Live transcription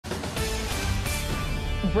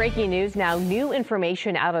Breaking news now. New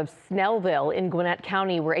information out of Snellville in Gwinnett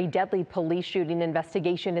County, where a deadly police shooting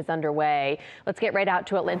investigation is underway. Let's get right out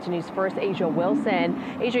to Atlanta News First, Asia Wilson.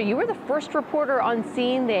 Asia, you were the first reporter on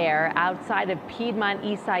scene there outside of Piedmont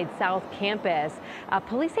Eastside South Campus.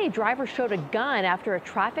 Police say a driver showed a gun after a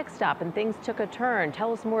traffic stop and things took a turn.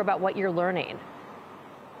 Tell us more about what you're learning.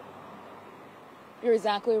 You're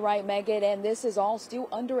exactly right, Megan, and this is all still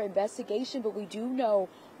under investigation, but we do know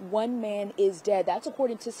one man is dead. That's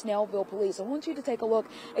according to Snellville police. I want you to take a look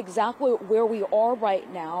exactly where we are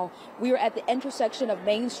right now. We are at the intersection of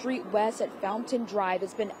Main Street West at Fountain Drive.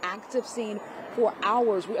 It's been active scene for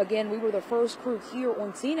hours. We were the first crew here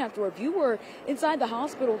on scene after a viewer inside the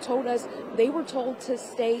hospital told us they were told to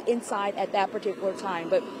stay inside at that particular time.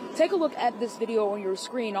 But take a look at this video on your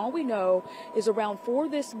screen. All we know is around 4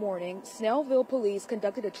 this morning, Snellville police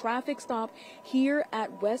conducted a traffic stop here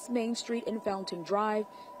at West Main Street and Fountain Drive.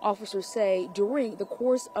 Officers say during the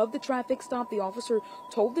course of the traffic stop, the officer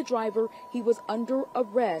told the driver he was under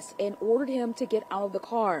arrest and ordered him to get out of the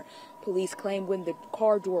car. Police claim when the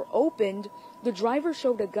car door opened, the driver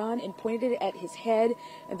showed a gun and pointed it at his head.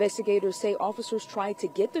 Investigators say officers tried to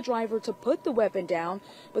get the driver to put the weapon down,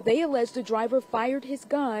 but they allege the driver fired his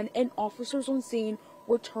gun and officers on scene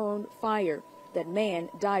returned fire. That man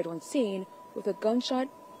died on scene with a gunshot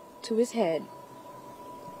to his head.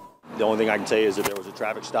 The only thing I can say is that there was a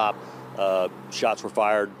traffic stop, shots were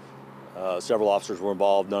fired, several officers were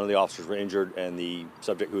involved, none of the officers were injured, and the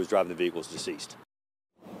subject who was driving the vehicle is deceased.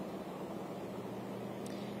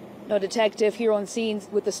 No detective here on scene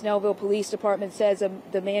with the Snellville Police Department says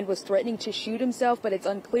the man was threatening to shoot himself, but it's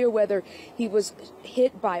unclear whether he was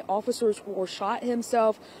hit by officers or shot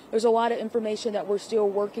himself. There's a lot of information that we're still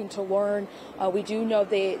working to learn. We do know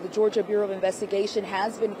the Georgia Bureau of Investigation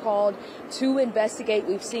has been called to investigate.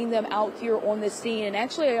 We've seen them out here on the scene. And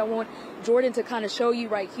actually, I want Jordan to kind of show you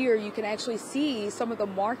right here. You can actually see some of the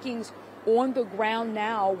markings on the ground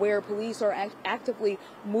now where police are actively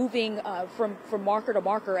moving from marker to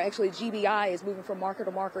marker. Actually, GBI is moving from marker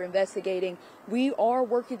to marker investigating. We are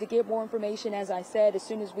working to get more information. As I said, as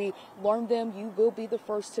soon as we learn them, you will be the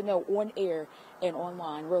first to know on air and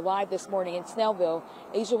online. We're live this morning in Snellville.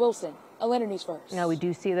 Asia Wilson, Atlanta News First. Now, we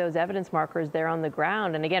do see those evidence markers there on the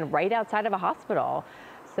ground, and again, right outside of a hospital.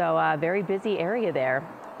 So very busy area there.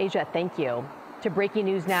 Asia, thank you. To breaking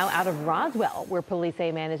news now out of Roswell, where police say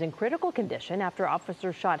a man is in critical condition after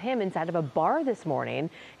officers shot him inside of a bar this morning.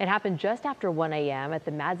 It happened just after 1 a.m. at the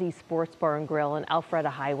Mazzy Sports Bar and Grill on Alpharetta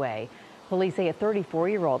Highway. Police say a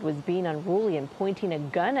 34-year-old was being unruly and pointing a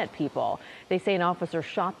gun at people. They say an officer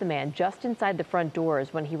shot the man just inside the front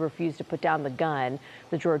doors when he refused to put down the gun.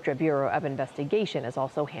 The Georgia Bureau of Investigation is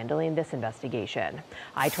also handling this investigation.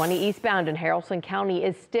 I-20 eastbound in Haralson County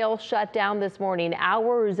is still shut down this morning,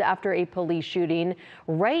 hours after a police shooting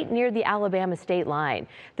right near the Alabama state line.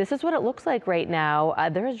 This is what it looks like right now.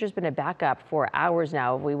 There has just been a backup for hours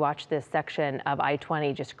now. We watched this section of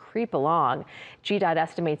I-20 just creep along. GDOT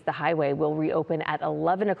estimates the highway will reopen at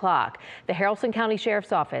 11 o'clock. The Haralson County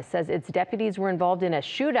Sheriff's Office says its deputies were involved in a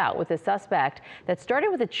shootout with a suspect that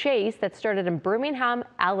started with a chase that started in Birmingham,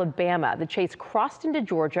 Alabama. The chase crossed into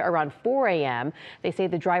Georgia around 4 a.m. They say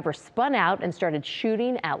the driver spun out and started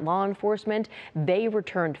shooting at law enforcement. They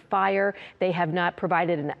returned fire. They have not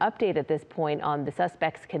provided an update at this point on the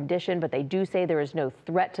suspect's condition, but they do say there is no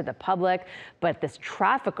threat to the public. But this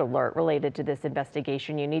traffic alert related to this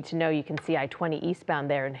investigation, you need to know. You can see I-20 eastbound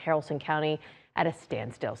there in Haralson County at a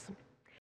standstill.